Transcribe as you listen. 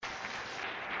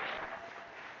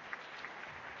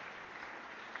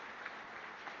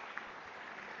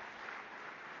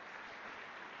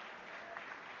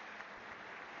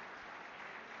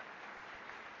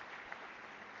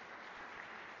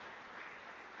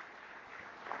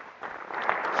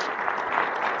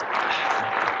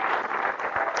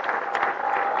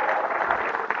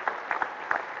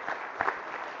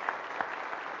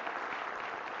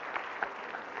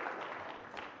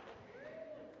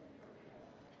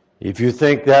If you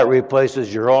think that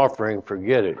replaces your offering,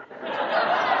 forget it.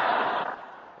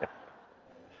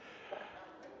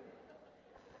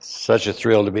 Such a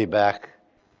thrill to be back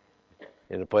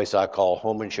in a place I call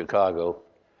home in Chicago.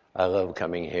 I love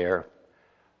coming here.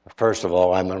 First of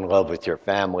all, I'm in love with your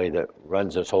family that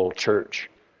runs this whole church,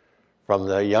 from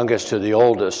the youngest to the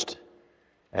oldest.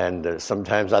 And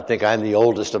sometimes I think I'm the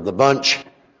oldest of the bunch,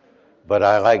 but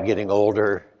I like getting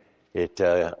older. It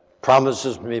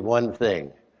promises me one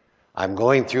thing. I'm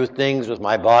going through things with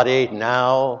my body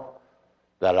now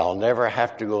that I'll never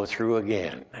have to go through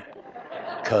again.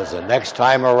 Because the next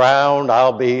time around,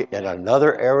 I'll be in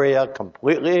another area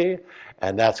completely,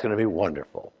 and that's going to be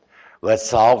wonderful. Let's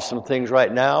solve some things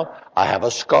right now. I have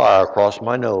a scar across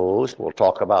my nose. We'll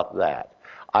talk about that.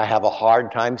 I have a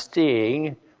hard time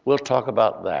seeing. We'll talk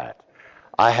about that.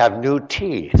 I have new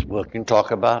teeth. We can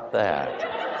talk about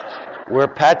that. We're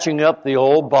patching up the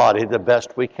old body the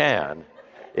best we can.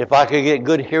 If I could get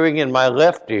good hearing in my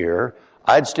left ear,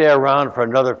 I'd stay around for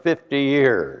another 50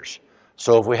 years.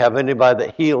 So if we have anybody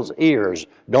that heals ears,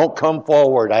 don't come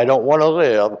forward. I don't want to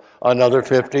live another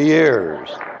 50 years.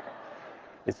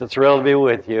 It's a thrill to be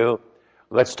with you.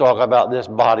 Let's talk about this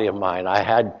body of mine. I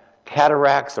had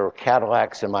cataracts or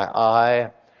Cadillacs in my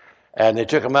eye, and they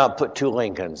took them out and put 2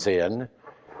 Lincolns in.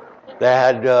 They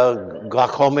had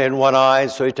glaucoma in one eye,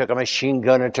 so he took a machine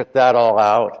gun and took that all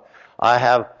out.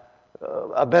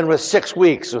 I've been with 6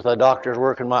 weeks with the doctors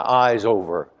working my eyes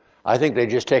over. I think they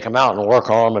just take them out and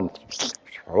work on them and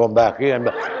throw them back in.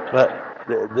 But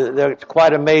they're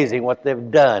quite amazing what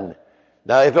they've done.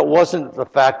 Now, if it wasn't the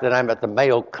fact that I'm at the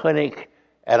Mayo Clinic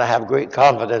and I have great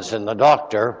confidence in the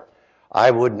doctor, I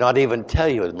would not even tell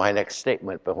you my next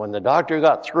statement. But when the doctor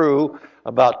got through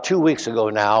about 2 weeks ago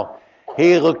now,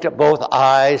 he looked at both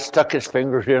eyes, stuck his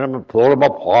fingers in them and pulled them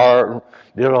apart and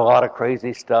did a lot of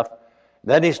crazy stuff.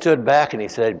 Then he stood back and he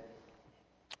said,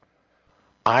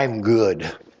 "I'm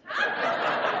good.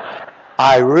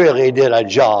 I really did a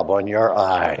job on your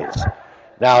eyes."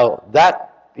 Now,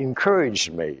 that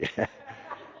encouraged me.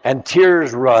 And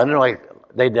tears run like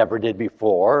they never did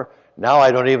before. Now I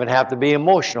don't even have to be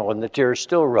emotional, and the tears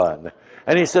still run.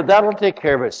 And he said, that'll take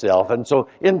care of itself. And so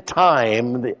in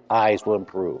time, the eyes will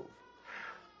improve.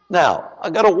 Now,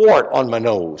 I got a wart on my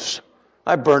nose.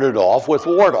 I burned it off with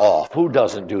wart off. Who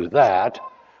doesn't do that?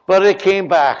 But it came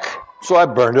back, so I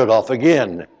burned it off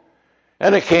again.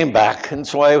 And it came back, and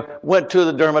so I went to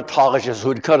the dermatologist who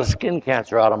had cut a skin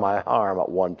cancer out of my arm at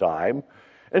one time.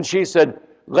 And she said,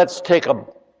 let's take a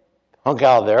hunk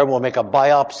out of there and we'll make a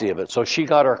biopsy of it. So she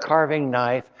got her carving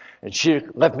knife, and she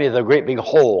left me with a great big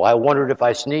hole. I wondered if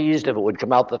I sneezed, if it would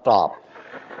come out the top.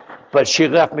 But she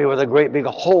left me with a great big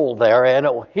hole there, and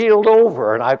it healed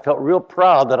over, and I felt real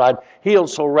proud that I'd healed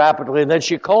so rapidly. And then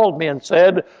she called me and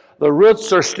said, the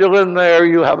roots are still in there.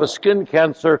 You have a skin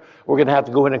cancer. We're going to have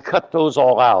to go in and cut those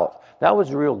all out. That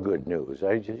was real good news.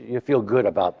 You feel good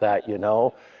about that, you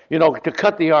know. You know, to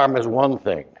cut the arm is one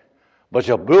thing, but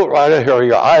you'll boot right in here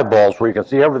your eyeballs where you can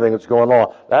see everything that's going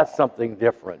on. That's something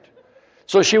different.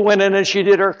 So she went in and she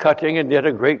did her cutting and did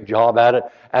a great job at it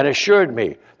and assured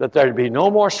me that there'd be no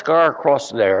more scar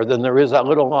across there than there is that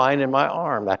little line in my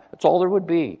arm. That's all there would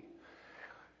be.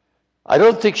 I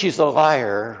don't think she's a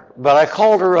liar, but I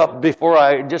called her up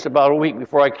just about a week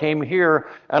before I came here,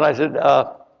 and I said,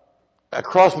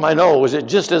 across my nose, it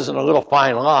just isn't a little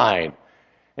fine line.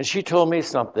 And she told me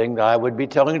something that I would be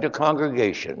telling to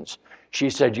congregations. She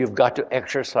said, you've got to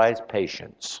exercise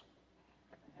patience.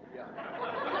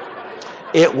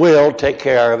 It will take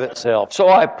care of itself. So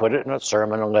I put it in a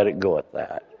sermon and let it go at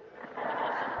that.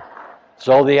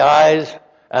 So the eyes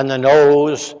and the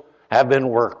nose have been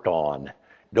worked on.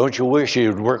 Don't you wish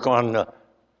you'd work on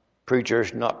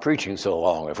preachers not preaching so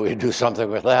long? If we'd do something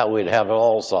with that, we'd have it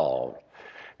all solved.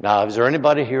 Now, is there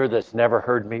anybody here that's never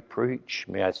heard me preach?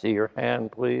 May I see your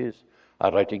hand, please?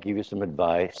 I'd like to give you some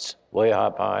advice. Way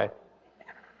up high.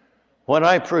 When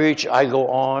I preach, I go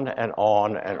on and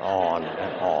on and on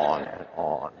and on and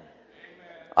on.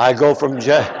 I go from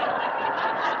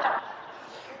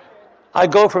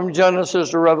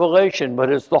Genesis to Revelation,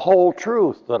 but it's the whole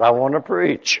truth that I want to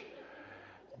preach.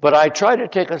 But I try to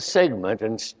take a segment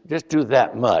and just do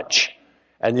that much.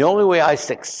 And the only way I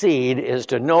succeed is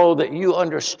to know that you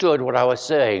understood what I was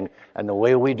saying. And the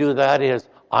way we do that is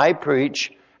I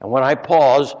preach, and when I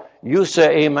pause, you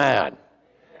say amen.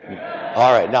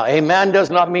 All right. Now, amen does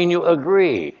not mean you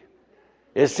agree.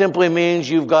 It simply means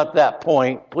you've got that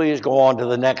point. Please go on to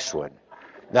the next one.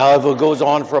 Now, if it goes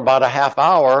on for about a half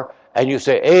hour and you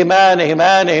say amen,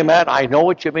 amen, amen, I know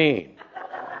what you mean.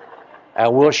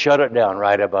 And we'll shut it down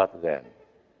right about then.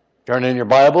 Turn in your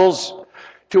Bibles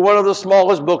to one of the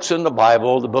smallest books in the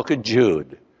Bible, the book of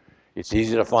Jude. It's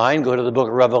easy to find. Go to the book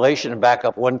of Revelation and back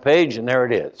up one page, and there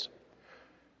it is.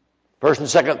 1st and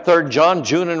 2nd, 3rd John,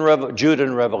 Jude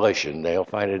and Revelation. They'll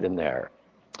find it in there.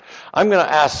 I'm going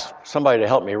to ask somebody to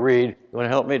help me read. You want to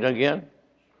help me again?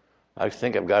 I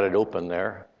think I've got it open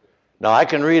there. Now, I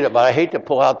can read it, but I hate to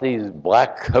pull out these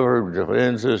black-covered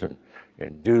lenses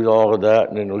and do all of that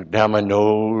and then look down my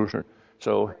nose.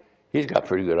 So he's got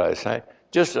pretty good eyesight.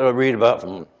 Just read about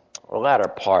from the latter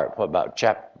part, about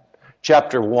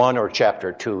chapter 1 or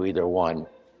chapter 2, either one.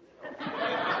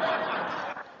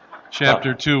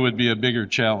 Chapter 2 would be a bigger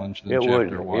challenge than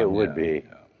chapter 1. It would be.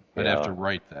 Yeah. I'd have to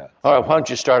write that. All right, why don't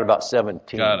you start about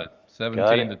 17? Got it.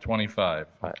 17 to 25.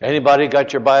 Okay. Anybody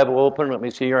got your Bible open? Let me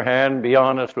see your hand. Be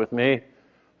honest with me.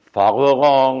 Follow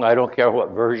along. I don't care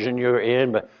what version you're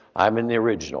in, but I'm in the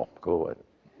original. Go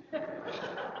ahead.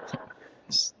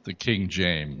 It's the King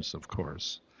James, of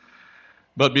course.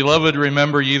 But, beloved,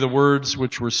 remember ye the words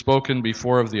which were spoken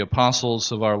before of the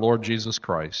apostles of our Lord Jesus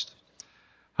Christ,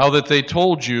 how that they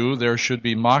told you there should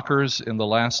be mockers in the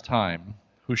last time,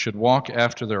 who should walk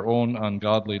after their own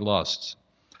ungodly lusts.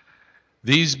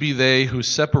 These be they who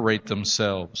separate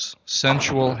themselves,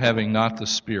 sensual, having not the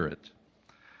Spirit.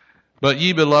 But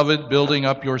ye, beloved, building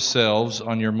up yourselves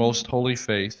on your most holy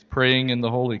faith, praying in the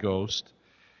Holy Ghost,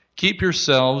 keep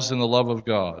yourselves in the love of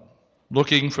God,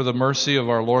 looking for the mercy of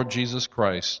our Lord Jesus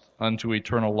Christ unto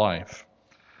eternal life.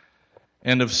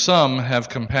 And of some have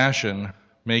compassion,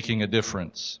 making a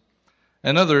difference.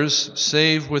 And others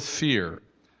save with fear,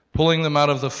 pulling them out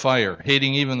of the fire,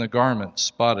 hating even the garment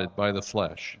spotted by the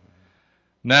flesh.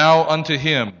 Now unto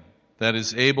him that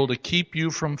is able to keep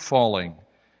you from falling,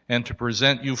 and to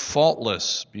present you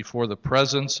faultless before the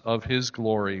presence of his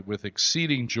glory with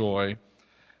exceeding joy,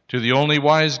 to the only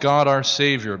wise God our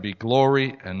Savior be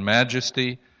glory and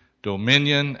majesty,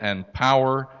 dominion and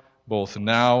power, both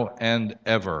now and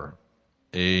ever.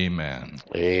 Amen.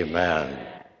 Amen.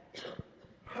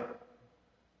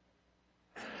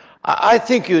 I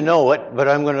think you know it, but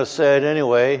I'm going to say it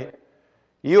anyway.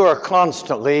 You are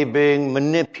constantly being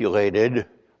manipulated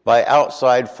by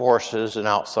outside forces and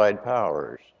outside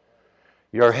powers.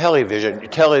 Your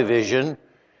television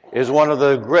is one of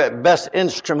the best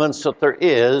instruments that there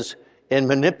is in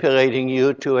manipulating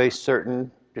you to a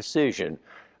certain decision.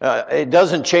 It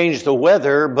doesn't change the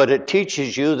weather, but it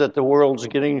teaches you that the world's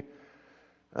getting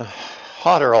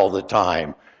hotter all the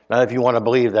time. Now, if you want to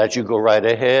believe that, you go right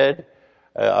ahead.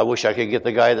 I wish I could get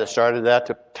the guy that started that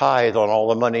to tithe on all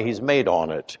the money he's made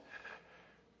on it.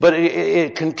 But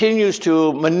it continues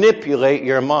to manipulate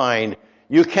your mind.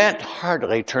 You can't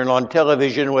hardly turn on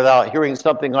television without hearing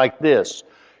something like this.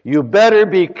 You better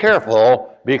be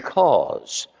careful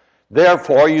because,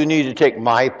 therefore, you need to take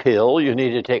my pill, you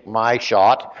need to take my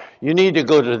shot, you need to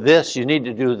go to this, you need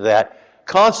to do that.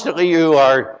 Constantly you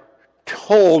are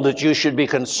told that you should be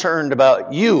concerned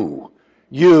about you.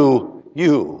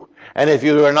 And if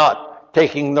you are not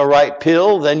taking the right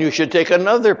pill, then you should take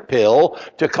another pill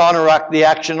to counteract the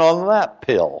action on that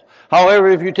pill. However,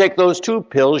 if you take those two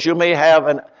pills, you may have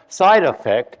a side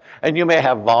effect, and you may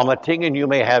have vomiting, and you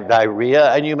may have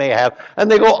diarrhea, and you may have, and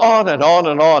they go on and on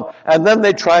and on, and then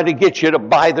they try to get you to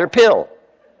buy their pill.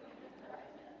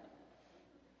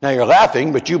 Now you're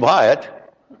laughing, but you buy it,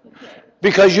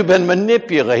 because you've been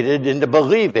manipulated into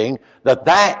believing that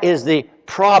that is the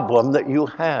problem that you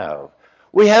have.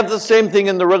 We have the same thing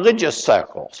in the religious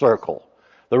circle.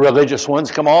 The religious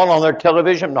ones come on their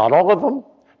television, not all of them.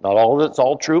 Not all of it's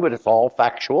all true, but it's all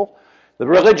factual. The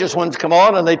religious ones come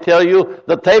on and they tell you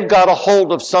that they've got a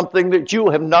hold of something that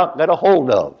you have not got a hold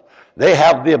of. They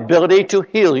have the ability to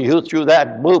heal you through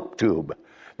that bloop tube.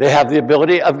 They have the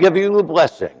ability of giving you a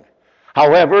blessing.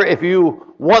 However, if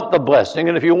you want the blessing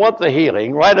and if you want the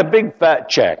healing, write a big fat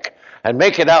check and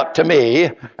make it out to me,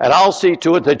 and I'll see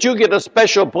to it that you get a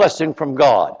special blessing from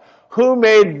God. Who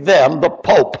made them the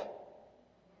Pope?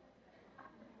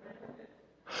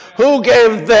 Who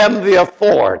gave them the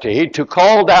authority to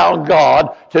call down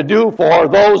God to do for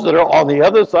those that are on the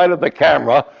other side of the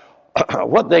camera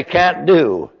what they can't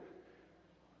do?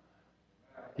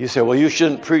 You say, well, you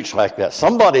shouldn't preach like that.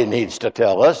 Somebody needs to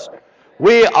tell us.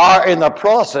 We are in the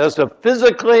process of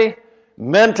physically,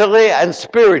 mentally, and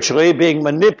spiritually being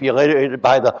manipulated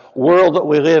by the world that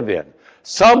we live in.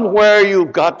 Somewhere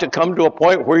you've got to come to a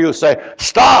point where you say,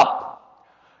 stop!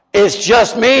 It's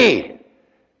just me!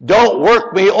 Don't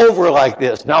work me over like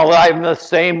this. Now I'm the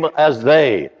same as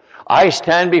they. I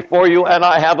stand before you and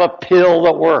I have a pill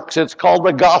that works. It's called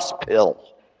the gospel.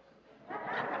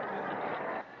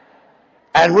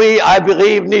 And we, I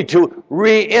believe, need to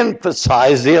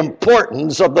re-emphasize the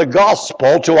importance of the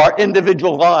gospel to our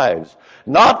individual lives.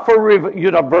 not for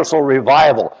universal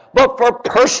revival, but for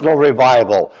personal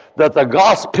revival, that the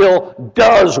gospel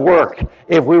does work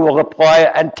if we will apply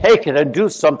it and take it and do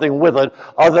something with it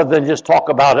other than just talk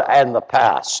about it in the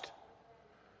past.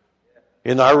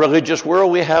 In our religious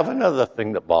world, we have another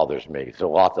thing that bothers me. So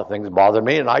lots of things bother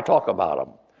me, and I talk about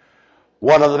them.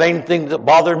 One of the main things that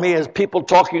bother me is people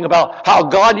talking about how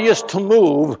God used to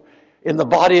move in the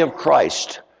body of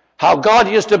Christ, how God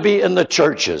used to be in the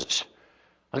churches.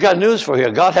 I got news for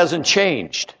you. God hasn't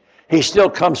changed. He still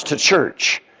comes to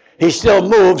church. He still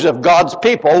moves if God's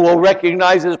people will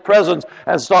recognize his presence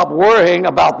and stop worrying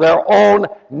about their own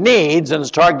needs and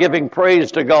start giving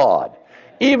praise to God.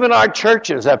 Even our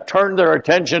churches have turned their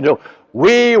attention to,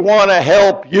 we want to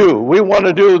help you. We want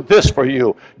to do this for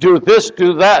you. Do this,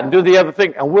 do that, and do the other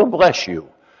thing, and we'll bless you.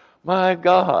 My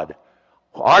God.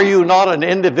 Are you not an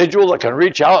individual that can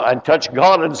reach out and touch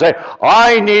God and say,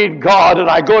 I need God, and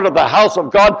I go to the house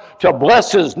of God to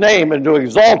bless his name and to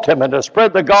exalt him and to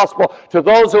spread the gospel to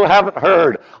those who haven't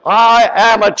heard. I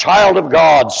am a child of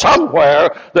God.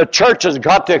 Somewhere the church has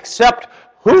got to accept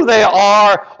who they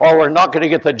are, or we're not going to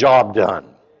get the job done.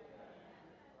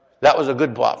 That was a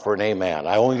good plot for an amen.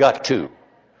 I only got 2.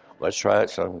 Let's try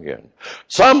it some again.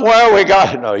 Somewhere we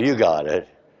got it. No, you got it.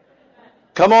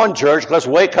 Come on, church, let's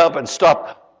wake up and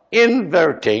stop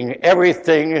inverting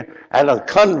everything and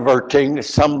converting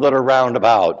some that are round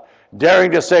about.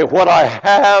 Daring to say what I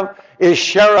have is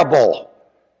shareable.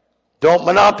 Don't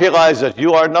monopolize it.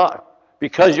 You are not.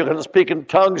 Because you can speak in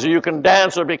tongues or you can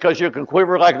dance or because you can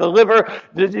quiver like a liver,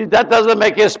 that doesn't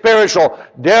make you spiritual.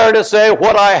 Dare to say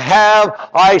what I have,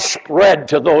 I spread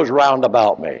to those round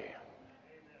about me.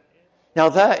 Now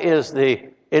that is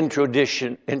the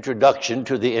introduction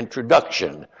to the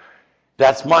introduction.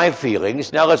 That's my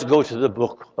feelings. Now let's go to the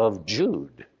book of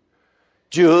Jude.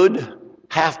 Jude,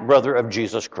 half-brother of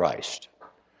Jesus Christ.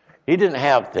 He didn't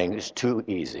have things too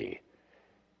easy.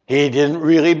 He didn't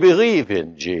really believe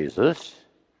in Jesus,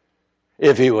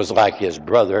 if he was like his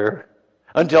brother,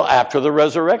 until after the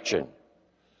resurrection.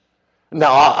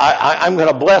 Now, I'm going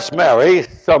to bless Mary.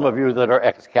 Some of you that are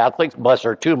ex-Catholics, bless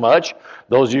her too much.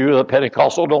 Those of you that are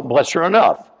Pentecostal, don't bless her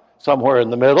enough. Somewhere in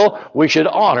the middle, we should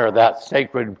honor that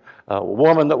sacred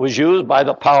woman that was used by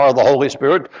the power of the Holy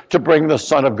Spirit to bring the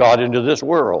Son of God into this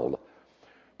world.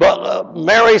 But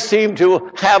Mary seemed to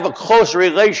have a close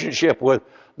relationship with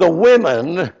the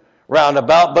women round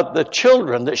about, but the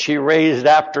children that she raised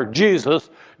after Jesus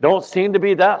don't seem to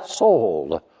be that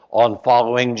sold on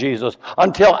following Jesus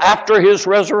until after his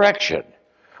resurrection.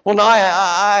 Well, now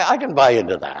I can buy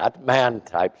into that,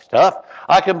 man-type stuff.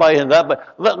 I can buy into that,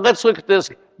 but let's look at this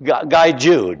guy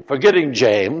Jude, forgetting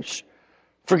James,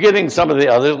 forgetting some of the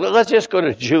others. Let's just go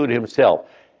to Jude himself.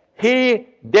 He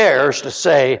dares to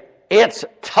say, it's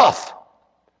tough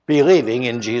believing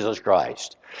in Jesus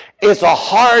Christ. It's a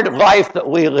hard life that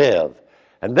we live.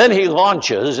 And then he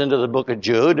launches into the book of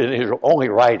Jude in his only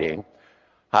writing.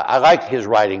 I like his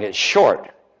writing. It's short.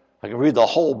 I can read the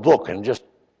whole book in just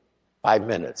 5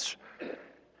 minutes.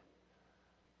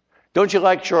 Don't you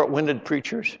like short-winded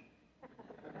preachers?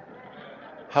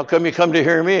 How come you come to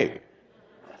hear me?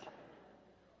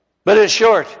 But it's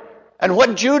short. And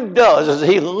what Jude does is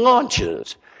he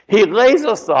launches. He lays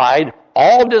aside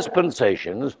all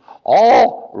dispensations,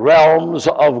 all realms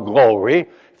of glory,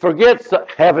 forgets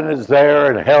that heaven is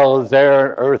there and hell is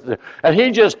there and earth is there, and he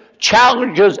just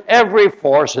challenges every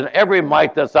force and every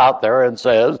might that's out there and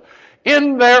says,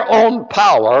 in their own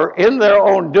power, in their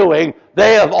own doing,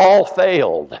 they have all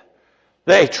failed.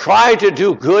 They try to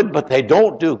do good, but they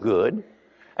don't do good.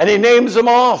 And he names them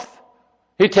off.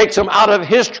 He takes them out of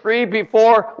history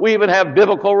before we even have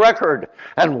biblical record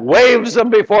and waves them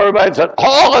before everybody and says,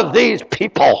 all of these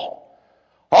people,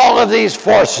 all of these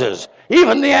forces,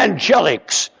 even the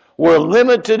angelics, were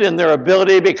limited in their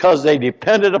ability because they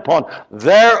depended upon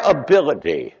their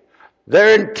ability,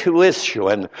 their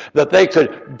intuition, that they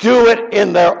could do it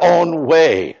in their own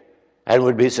way and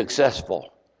would be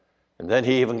successful. And then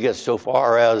he even gets so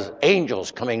far as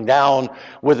angels coming down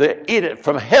with an edict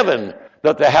from heaven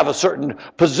that they have a certain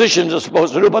position they're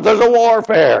supposed to do, but there's a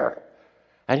warfare.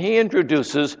 And he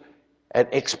introduces and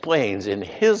explains in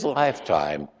his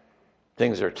lifetime,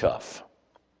 things are tough.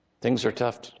 Things are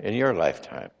tough in your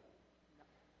lifetime.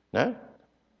 Huh?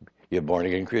 You're a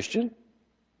born-again Christian?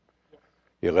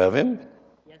 You love him?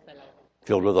 Yes, I love him.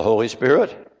 Filled with the Holy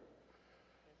Spirit?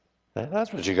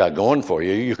 That's what you got going for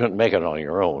you. You couldn't make it on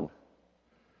your own.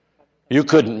 You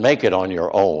couldn't make it on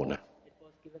your own. It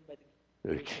was given by the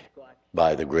grace of God.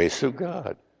 By the grace of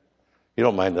God. You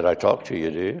don't mind that I talk to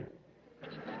you, do you?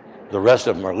 The rest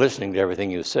of them are listening to everything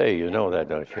you say. You know that,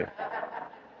 don't you?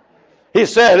 He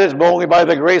said it's only by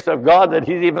the grace of God that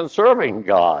he's even serving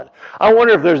God. I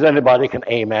wonder if there's anybody can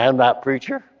amen that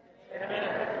preacher.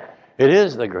 Amen. It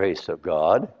is the grace of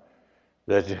God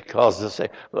that causes us to say,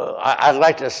 I'd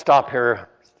like to stop here.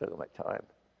 Still got my time.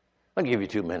 I'll give you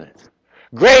 2 minutes.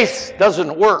 Grace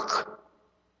doesn't work.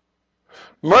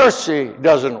 Mercy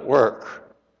doesn't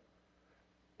work.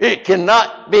 It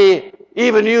cannot be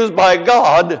even used by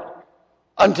God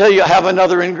until you have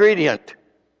another ingredient.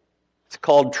 It's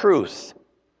called truth.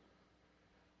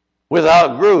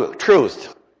 Without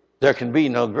truth, there can be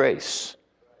no grace.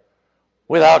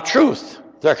 Without truth,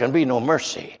 there can be no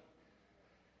mercy.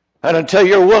 And until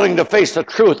you're willing to face the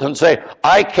truth and say,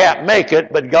 I can't make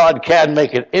it, but God can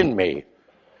make it in me,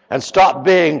 and stop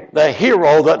being the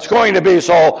hero that's going to be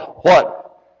so what?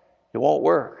 It won't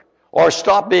work. Or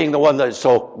stop being the one that's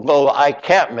so low, I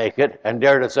can't make it, and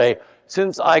dare to say,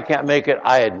 since I can't make it,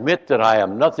 I admit that I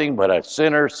am nothing but a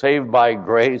sinner saved by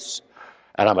grace,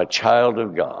 and I'm a child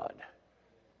of God.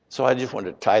 So I just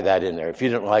wanted to tie that in there. If you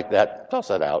didn't like that, toss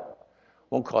that out.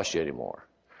 Won't cost you any more.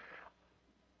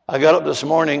 I got up this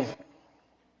morning,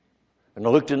 and I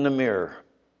looked in the mirror.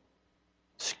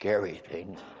 Scary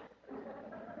thing.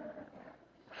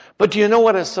 But do you know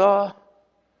what I saw?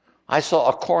 I saw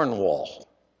a corn wall.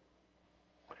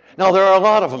 Now, there are a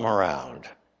lot of them around.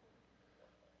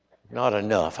 Not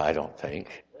enough, I don't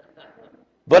think.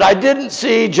 But I didn't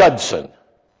see Judson.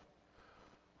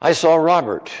 I saw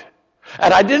Robert.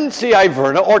 And I didn't see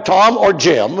Iverna or Tom or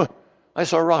Jim. I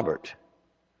saw Robert.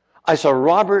 I saw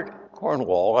Robert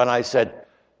Cornwall, and I said,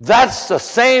 that's the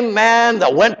same man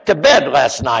that went to bed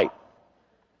last night.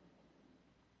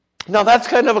 Now, that's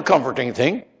kind of a comforting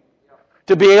thing,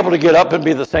 to be able to get up and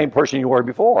be the same person you were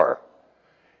before.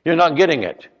 You're not getting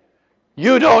it.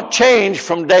 You don't change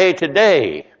from day to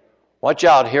day. Watch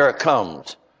out, here it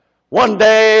comes. One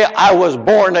day I was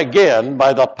born again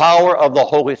by the power of the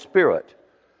Holy Spirit.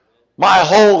 My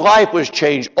whole life was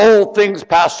changed. Old things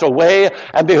passed away,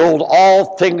 and behold,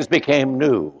 all things became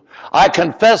new. I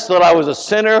confessed that I was a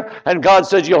sinner, and God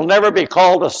said, you'll never be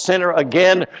called a sinner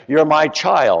again. You're my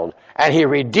child. And he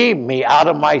redeemed me out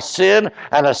of my sin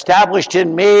and established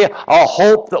in me a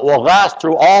hope that will last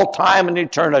through all time and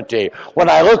eternity. When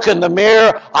I look in the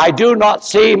mirror, I do not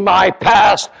see my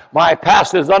past. My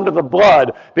past is under the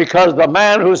blood, because the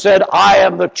man who said, I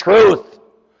am the truth,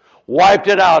 wiped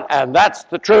it out, and that's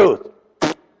the truth.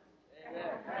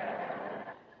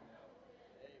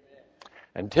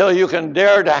 Until you can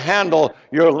dare to handle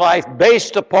your life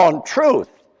based upon truth,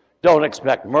 don't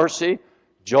expect mercy,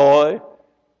 joy,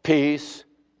 peace,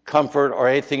 comfort, or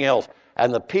anything else.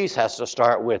 And the peace has to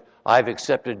start with, I've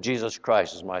accepted Jesus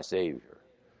Christ as my Savior,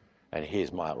 and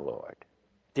he's my Lord.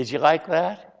 Did you like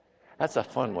that? That's a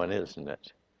fun one, isn't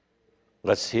it?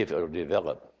 Let's see if it'll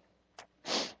develop.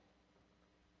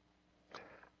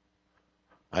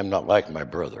 I'm not like my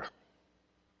brother.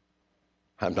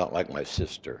 I'm not like my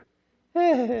sister.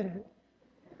 I'm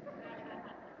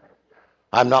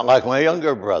not like my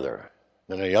younger brother.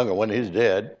 And the younger one, he's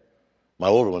dead. My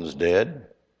older one's dead.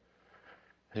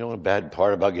 The only bad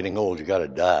part about getting old, you got to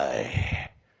die.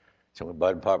 It's the only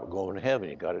bad part about going to heaven.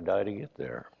 You got to die to get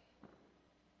there.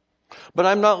 But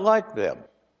I'm not like them.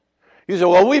 You say,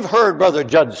 well, we've heard Brother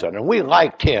Judson, and we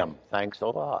liked him. Thanks a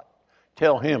lot.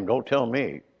 Tell him, don't tell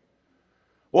me.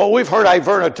 Well, we've heard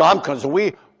Iverna Tompkins, and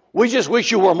we just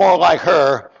wish you were more like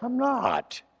her. I'm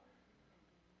not.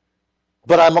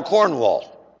 But I'm a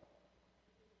Cornwall.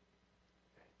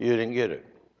 You didn't get it.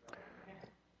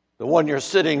 The one you're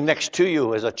sitting next to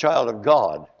you is a child of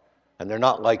God, and they're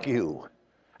not like you.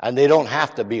 And they don't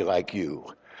have to be like you.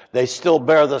 They still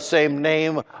bear the same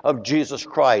name of Jesus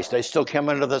Christ. They still come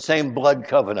under the same blood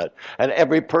covenant. And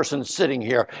every person sitting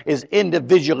here is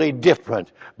individually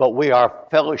different, but we are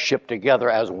fellowship together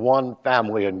as one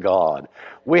family in God.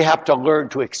 We have to learn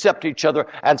to accept each other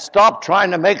and stop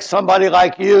trying to make somebody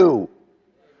like you.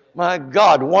 My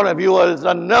God, one of you is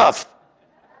enough.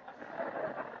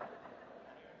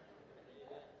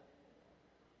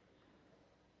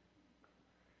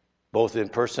 Both in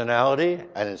personality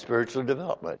and in spiritual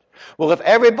development. Well, if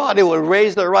everybody would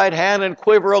raise their right hand and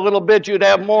quiver a little bit, you'd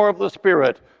have more of the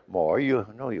Spirit. More?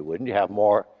 No, you wouldn't. You have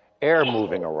more air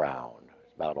moving around.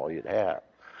 That's about all you'd have.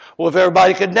 Well, if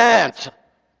everybody could dance.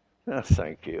 Oh,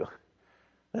 thank you.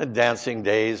 The dancing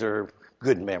days are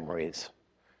good memories.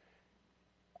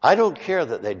 I don't care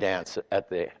that they dance at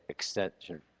the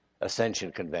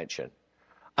Ascension Convention.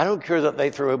 I don't care that they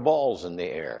throw balls in the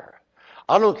air.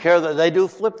 I don't care that they do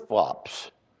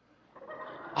flip-flops.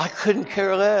 I couldn't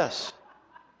care less.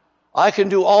 I can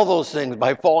do all those things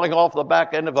by falling off the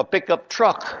back end of a pickup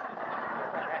truck.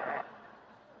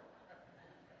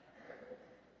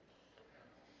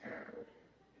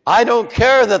 I don't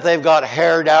care that they've got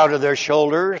hair down to their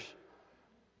shoulders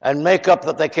and makeup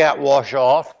that they can't wash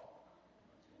off.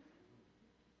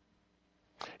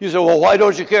 You say, well, why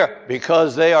don't you care?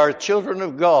 Because they are children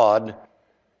of God,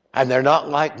 and they're not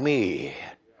like me,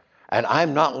 and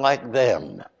I'm not like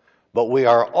them, but we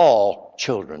are all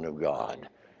children of God.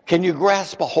 Can you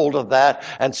grasp a hold of that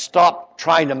and stop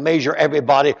trying to measure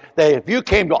everybody? That if you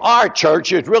came to our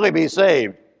church, you'd really be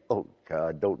saved. Oh,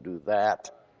 God, don't do that.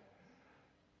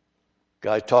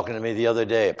 Guy talking to me the other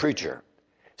day, a preacher.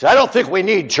 He said, I don't think we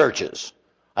need churches.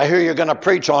 I hear you're going to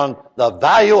preach on the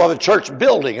value of a church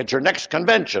building at your next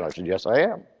convention. I said, yes, I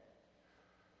am.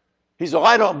 He said, well,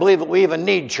 I don't believe that we even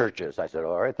need churches. I said,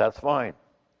 all right, that's fine.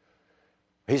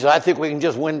 He said, I think we can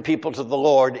just win people to the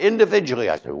Lord individually.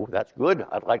 I said, oh, that's good.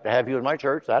 I'd like to have you in my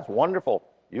church. That's wonderful.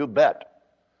 You bet.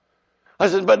 I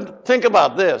said, but think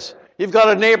about this. You've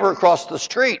got a neighbor across the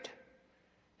street.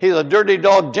 He's a dirty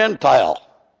dog Gentile.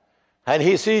 And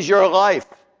he sees your life.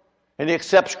 And he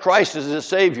accepts Christ as his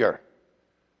Savior.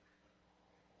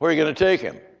 Where are you going to take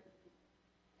him?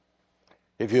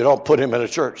 If you don't put him in a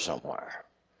church somewhere.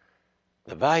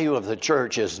 The value of the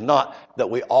church is not that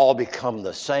we all become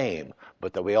the same,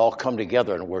 but that we all come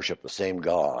together and worship the same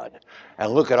God.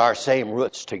 And look at our same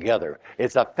roots together.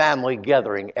 It's a family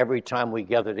gathering every time we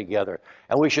gather together.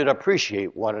 And we should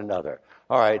appreciate one another.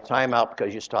 All right, time out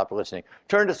because you stopped listening.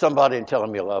 Turn to somebody and tell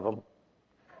them you love them.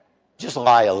 Just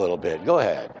lie a little bit. Go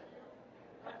ahead.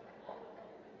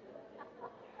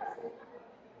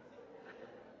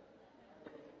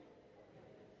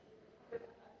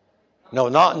 No,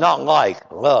 not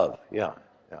like, love. Yeah.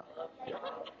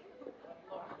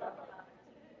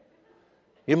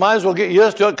 You might as well get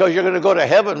used to it because you're going to go to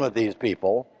heaven with these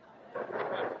people.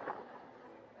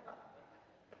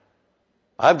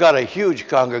 I've got a huge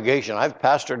congregation. I've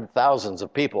pastored thousands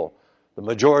of people. The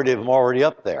majority of them already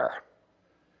up there.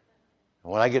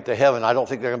 When I get to heaven, I don't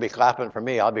think they're going to be clapping for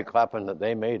me. I'll be clapping that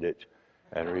they made it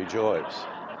and rejoice.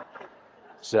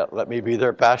 So let me be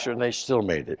their pastor and they still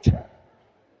made it.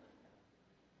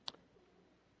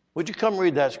 Would you come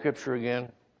read that scripture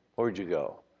again? Where'd you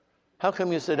go? How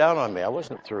come you sit down on me? I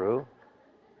wasn't through.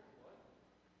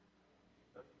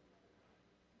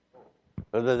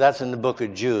 That's in the book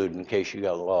of Jude, in case you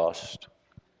got lost.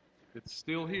 It's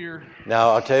still here.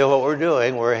 Now, I'll tell you what we're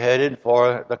doing. We're headed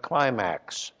for the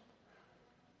climax.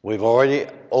 We've already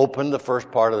opened the first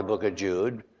part of the book of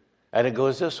Jude, and it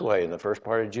goes this way in the first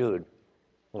part of Jude.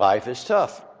 Life is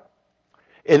tough.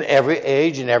 In every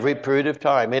age, in every period of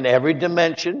time, in every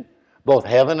dimension, both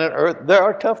heaven and earth, there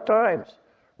are tough times.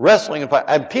 Wrestling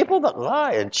and people that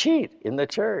lie and cheat in the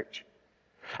church.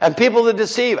 And people that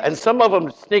deceive. And some of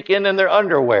them sneak in their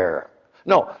underwear.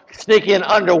 No, sneak in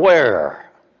underwear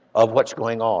of what's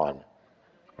going on.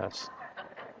 That's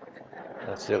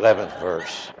the 11th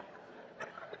verse.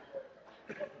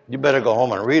 You better go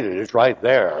home and read it. It's right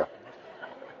there.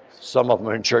 Some of them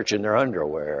are in church in their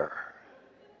underwear.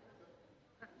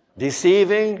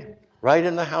 Deceiving right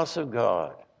in the house of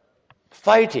God.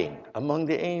 Fighting among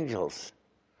the angels.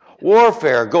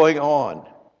 Warfare going on.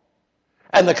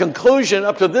 And the conclusion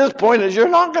up to this point is you're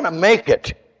not going to make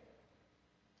it.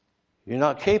 You're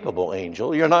not capable,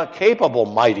 angel. You're not capable,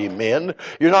 mighty men.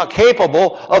 You're not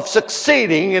capable of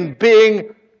succeeding in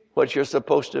being what you're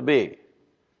supposed to be.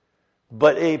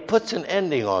 But he puts an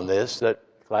ending on this that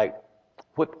like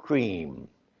whipped cream.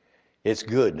 It's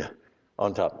good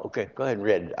on top. Okay, go ahead and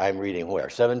read. I'm reading where?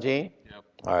 17? Yep.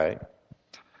 All right.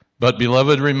 But,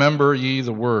 beloved, remember ye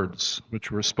the words which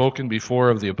were spoken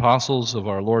before of the apostles of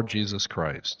our Lord Jesus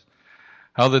Christ,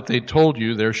 how that they told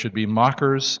you there should be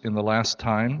mockers in the last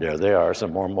time. There they are,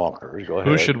 some more mockers. Go ahead.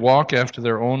 Who should walk after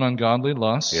their own ungodly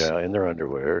lusts. Yeah, in their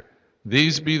underwear.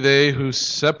 These be they who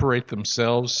separate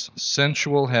themselves,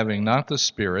 sensual, having not the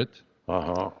Spirit.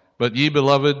 But ye,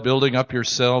 beloved, building up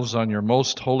yourselves on your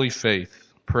most holy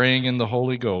faith, praying in the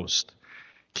Holy Ghost.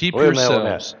 Keep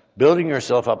yourselves. Building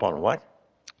yourself up on what?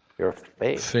 Your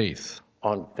faith. Faith.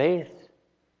 On faith?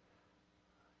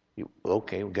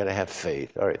 Okay, we've got to have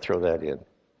faith. All right, throw that in.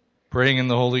 Praying in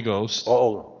the Holy Ghost.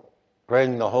 Oh,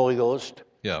 praying in the Holy Ghost?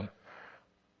 Yeah.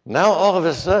 Now all of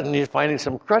a sudden you're finding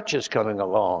some crutches coming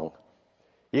along.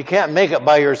 You can't make it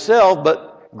by yourself,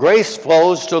 but grace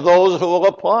flows to those who will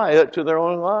apply it to their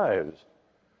own lives.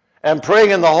 And praying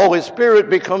in the Holy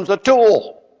Spirit becomes a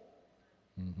tool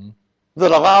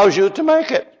that allows you to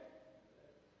make it.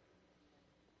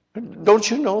 Don't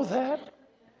you know that?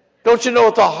 Don't you know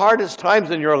that the hardest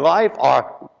times in your life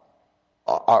are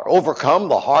overcome?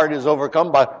 The heart is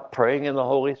overcome by praying in the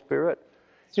Holy Spirit.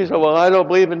 You say, well, I don't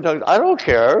believe in tongues. I don't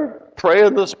care. Pray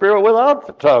in the Spirit without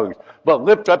the tongues. But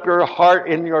lift up your heart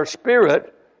in your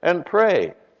spirit and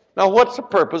pray. Now, what's the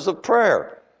purpose of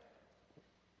prayer?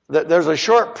 There's a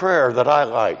short prayer that I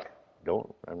like.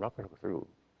 I'm not going to go through.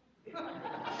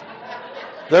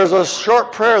 There's a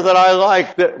short prayer that I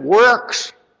like that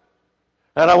works,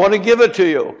 and I want to give it to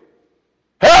you.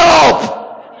 Help!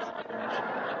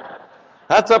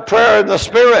 That's a prayer in the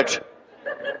Spirit.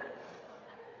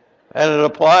 And it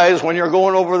applies when you're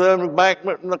going over the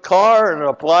embankment in the car, and it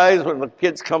applies when the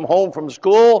kids come home from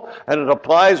school, and it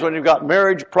applies when you've got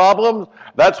marriage problems.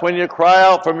 That's when you cry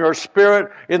out from your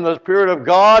spirit, in the Spirit of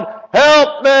God,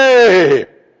 help me!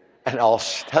 And I'll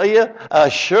tell you, I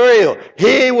assure you,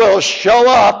 He will show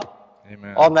up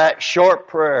Amen. on that short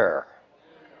prayer.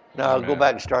 Now, Amen. I'll go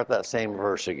back and start that same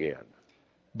verse again.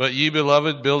 But ye,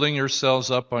 beloved, building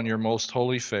yourselves up on your most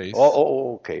holy faith.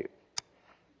 Okay.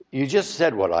 You just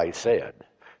said what I said.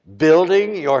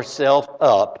 Building yourself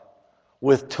up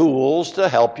with tools to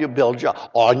help you build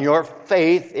on your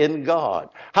faith in God.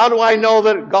 How do I know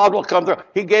that God will come through?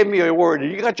 He gave me a word,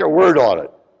 and you got your word on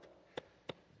it.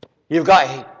 You've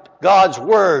got God's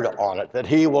word on it, that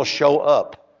He will show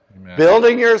up. Amen.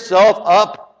 Building yourself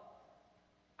up.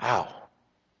 How?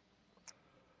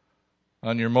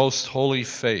 On your most holy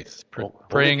faith.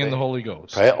 Praying in the Holy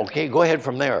Ghost. Okay, go ahead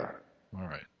from there. All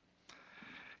right.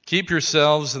 Keep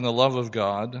yourselves in the love of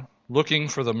God, looking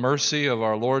for the mercy of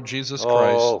our Lord Jesus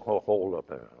Christ. Oh, hold up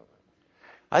there.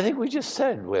 I think we just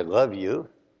said we love you.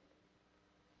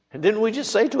 And didn't we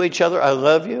just say to each other, I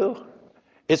love you?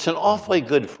 It's an awfully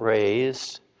good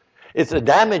phrase. It's a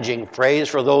damaging phrase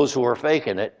for those who are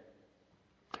faking it.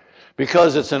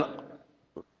 Because it's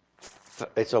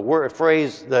a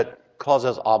phrase that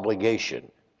causes obligation.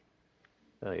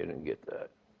 No, you didn't get that.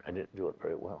 I didn't do it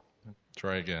very well.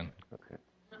 Try again. Okay.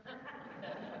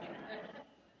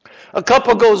 A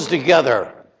couple goes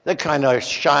together. They kind of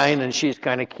shine, and she's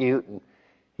kind of cute, and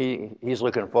he's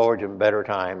looking forward to better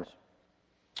times.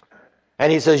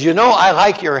 And he says, you know, I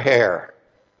like your hair.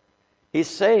 He's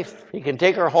safe. He can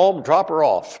take her home, drop her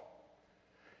off.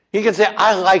 He can say,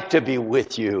 I like to be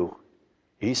with you.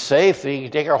 He's safe. He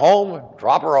can take her home,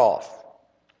 drop her off.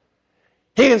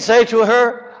 He can say to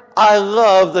her, I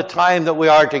love the time that we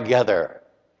are together.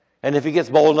 And if he gets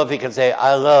bold enough, he can say,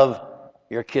 I love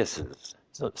your kisses.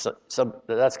 So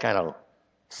that's kind of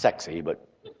sexy, but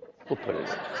we'll put it.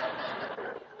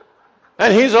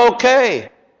 And he's okay.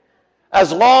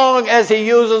 As long as he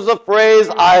uses the phrase,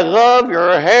 I love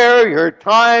your hair, your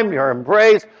time, your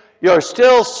embrace, you're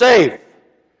still safe.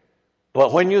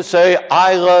 But when you say,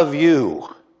 I love you,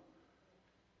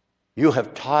 you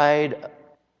have tied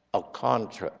a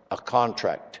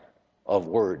contract of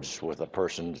words with a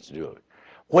person to do it.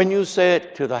 When you say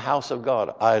it to the house of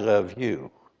God, I love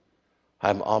you,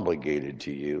 I'm obligated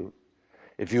to you.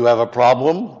 If you have a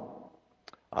problem,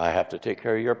 I have to take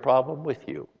care of your problem with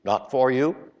you. Not for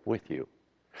you, with you.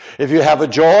 If you have a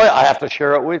joy, I have to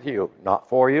share it with you. Not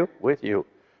for you, with you.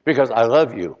 Because I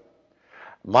love you.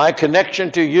 My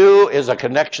connection to you is a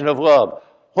connection of love.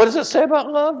 What does it say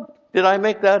about love? Did I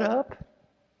make that up?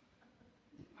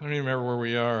 I don't even remember where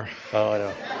we are. Oh, I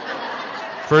know.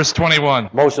 Verse 21.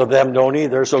 Most of them don't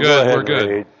either, so go ahead We're good. and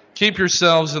read. Keep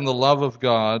yourselves in the love of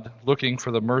God, looking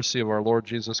for the mercy of our Lord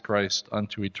Jesus Christ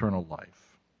unto eternal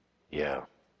life. Yeah.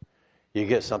 You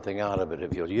get something out of it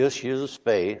if you'll just use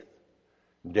faith,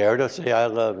 dare to say I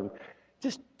love him.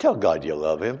 Just tell God you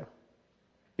love him.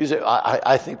 You say,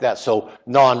 I think that's so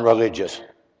non-religious.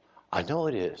 I know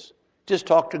it is. Just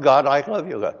talk to God, I love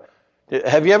you, God.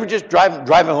 Have you ever just driving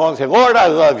along and say, Lord, I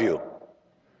love you.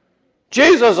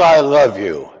 Jesus, I love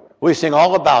you. We sing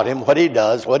all about him, what he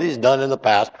does, what he's done in the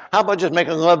past. How about just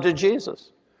making love to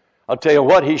Jesus? I'll tell you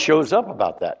what, he shows up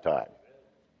about that time.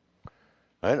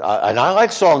 And I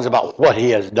like songs about what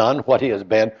he has done, what he has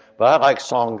been, but I like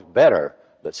songs better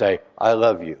that say, I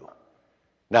love you.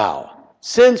 Now,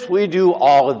 since we do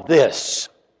all of this,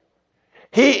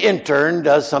 he in turn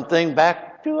does something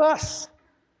back to us.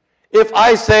 If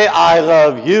I say, I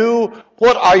love you,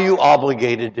 what are you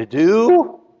obligated to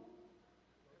do?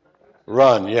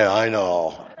 Run, yeah, I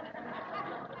know.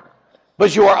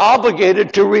 But you are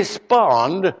obligated to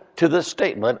respond to the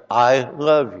statement, I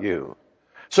love you.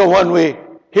 So when we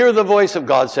hear the voice of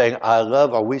God saying, I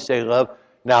love, or we say love,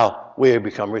 now we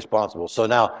become responsible. So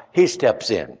now he steps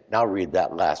in. Now read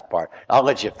that last part. I'll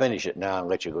let you finish it now and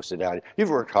let you go sit down. You've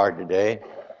worked hard today.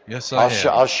 Yes, I have.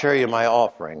 I'll share you my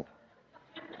offering.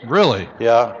 Really?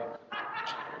 Yeah.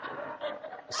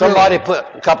 Somebody put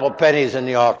a couple of pennies in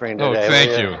the offering today. Oh,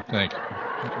 thank you. Thank you.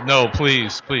 No,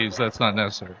 please, that's not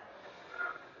necessary.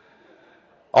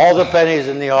 All the pennies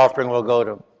in the offering will go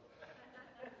to,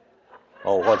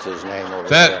 what's his name over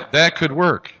there? That could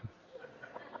work.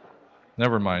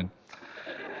 Never mind.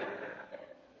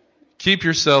 Keep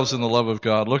yourselves in the love of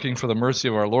God, looking for the mercy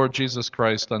of our Lord Jesus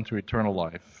Christ unto eternal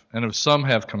life. And if some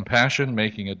have compassion,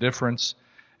 making a difference,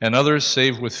 and others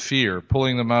save with fear,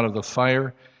 pulling them out of the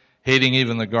fire, hating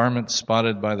even the garment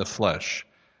spotted by the flesh.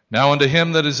 Now unto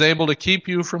him that is able to keep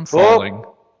you from falling.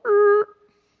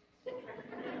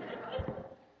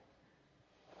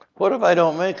 What if I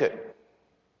don't make it?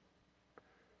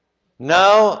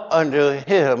 Now unto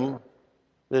him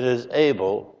that is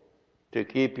able to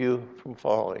keep you from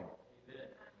falling.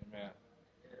 Amen.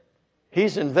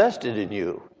 He's invested in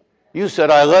you. You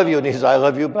said, I love you, and he said, I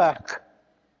love you back.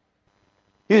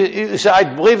 You said, I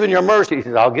believe in your mercy. He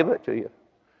said, I'll give it to you.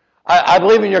 I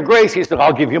believe in your grace. He said,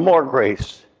 I'll give you more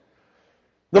grace.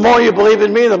 The more you believe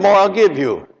in me, the more I'll give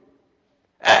you.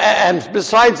 And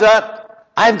besides that,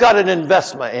 I've got an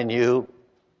investment in you.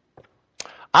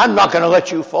 I'm not going to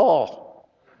let you fall.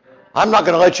 I'm not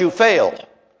going to let you fail.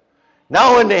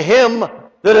 Now unto him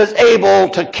that is able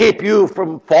to keep you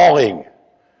from falling.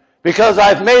 Because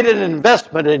I've made an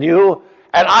investment in you,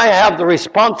 and I have the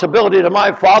responsibility to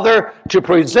my Father to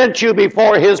present you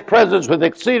before his presence with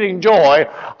exceeding joy.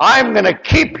 I'm going to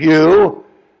keep you.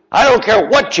 I don't care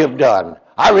what you've done.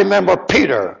 I remember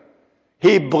Peter.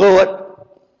 He blew it.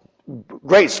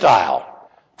 Great style.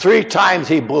 3 times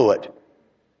he blew it.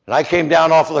 And I came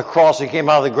down off of the cross. He came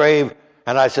out of the grave.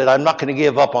 And I said, I'm not going to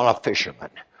give up on a fisherman.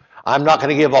 I'm not going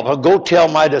to give up. I'll go tell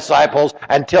my disciples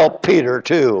and tell Peter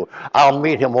too. I'll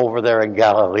meet him over there in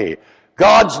Galilee.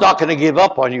 God's not going to give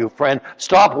up on you, friend.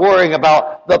 Stop worrying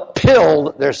about the pill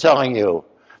that they're selling you,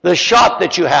 the shot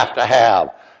that you have to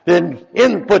have, the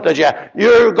input that you have.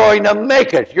 You're going to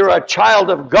make it. You're a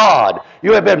child of God.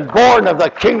 You have been born of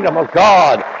the kingdom of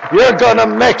God. You're going to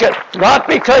make it, not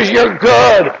because you're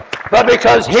good, but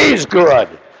because he's good.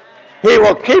 He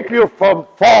will keep you from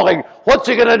falling. What's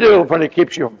he going to do when he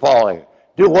keeps you from falling?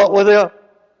 Do what with you?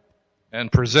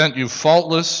 And present you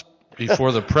faultless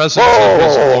before the presence of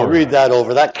his glory. Read that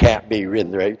over. That can't be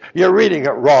written right. You're reading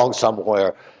it wrong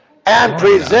somewhere. And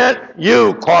present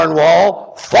you,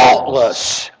 Cornwall,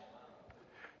 faultless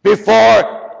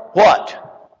before what?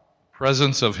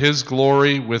 Presence of his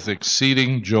glory with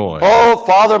exceeding joy. Oh,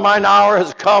 Father, mine hour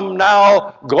has come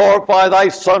now. Glorify thy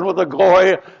Son with the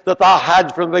glory that thou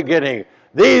hadst from the beginning.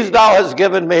 These thou hast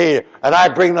given me, and I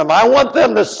bring them. I want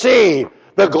them to see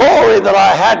the glory that I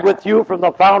had with you from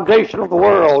the foundation of the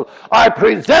world. I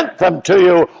present them to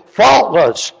you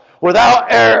faultless,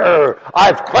 without error.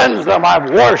 I've cleansed them,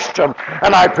 I've washed them,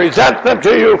 and I present them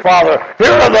to you, Father.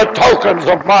 Here are the tokens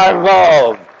of my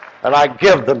love, and I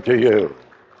give them to you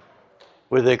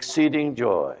with exceeding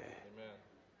joy. Amen.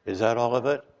 Is that all of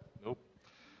it? Nope.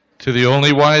 To the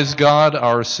only wise God,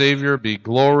 our Savior, be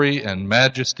glory and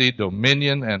majesty,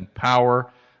 dominion and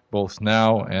power, both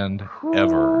now and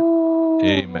ever.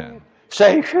 Amen.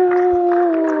 Say, shoo.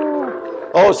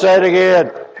 Oh, say it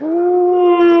again.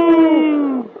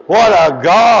 Shoo. What a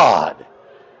God.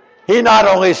 He not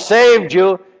only saved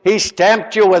you, he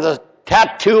stamped you with a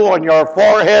tattoo on your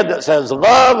forehead that says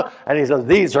love, and he says,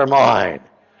 these are mine,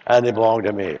 and they belong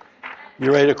to me.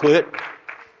 You ready to quit?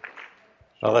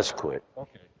 Well, let's quit.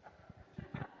 Okay.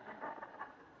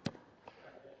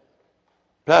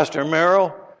 Pastor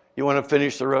Merrill, you want to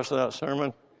finish the rest of that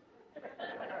sermon?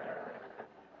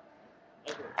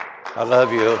 I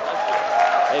love you.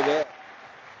 Amen.